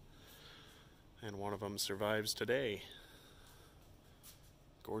made. And one of them survives today.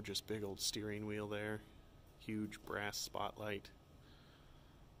 Gorgeous big old steering wheel there. Huge brass spotlight.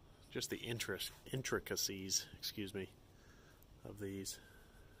 Just the intricacies, excuse me, of these.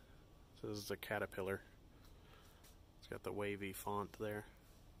 So this is a Catapillar. It's got the wavy font there.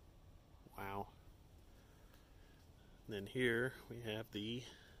 Wow. And then here we have the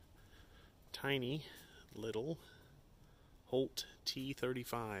tiny little Holt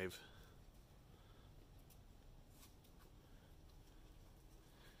T35.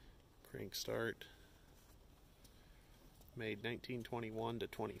 Crank start. Made 1921 to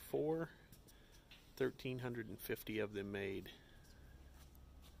 24. 1,350 of them made.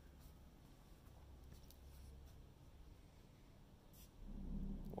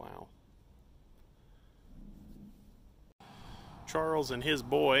 Wow. Charles and his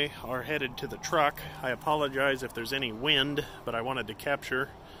boy are headed to the truck. I apologize if there's any wind, but I wanted to capture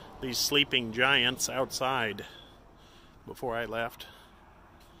these sleeping giants outside before I left.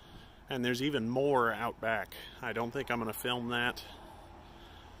 And there's even more out back. I don't think I'm going to film that.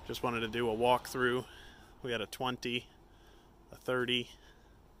 Just wanted to do a walkthrough. We had a 20, a 30.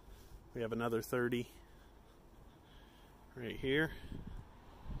 We have another 30 right here.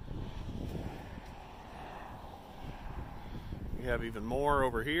 We have even more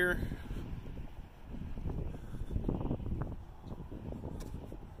over here.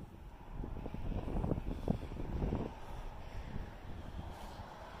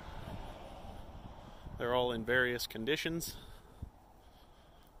 They're all in various conditions.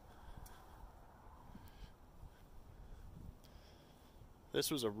 This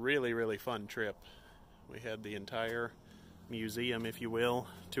was a really fun trip. We had the entire museum, if you will,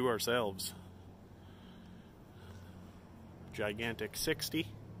 to ourselves. Gigantic 60.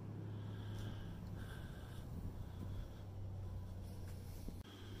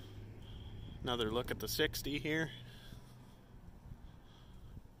 Another look at the 60 here.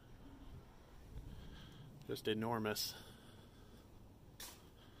 Just enormous.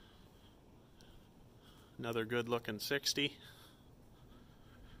 Another good looking 60.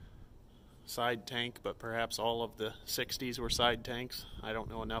 Side tank, but perhaps all of the 60s were side tanks. I don't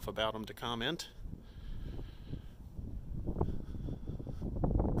know enough about them to comment.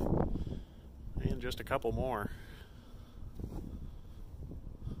 And just a couple more.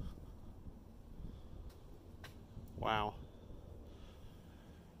 Wow.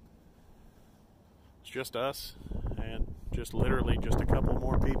 It's just us, and just literally just a couple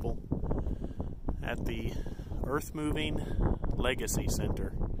more people at the Earthmoving Legacy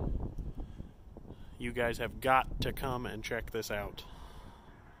Center. You guys have got to come and check this out.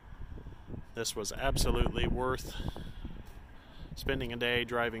 This was absolutely worth spending a day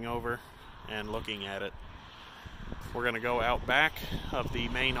driving over and looking at it. We're going to go out back of the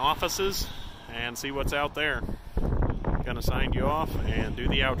main offices and see what's out there. Going to sign you off and do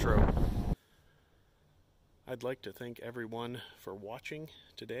the outro. I'd like to thank everyone for watching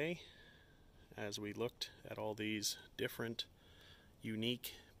today as we looked at all these different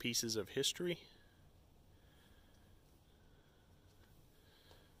unique pieces of history.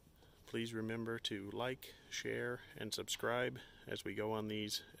 Please remember to like, share, and subscribe as we go on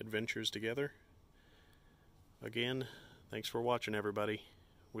these adventures together. Again, thanks for watching, everybody.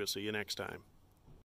 We'll see you next time.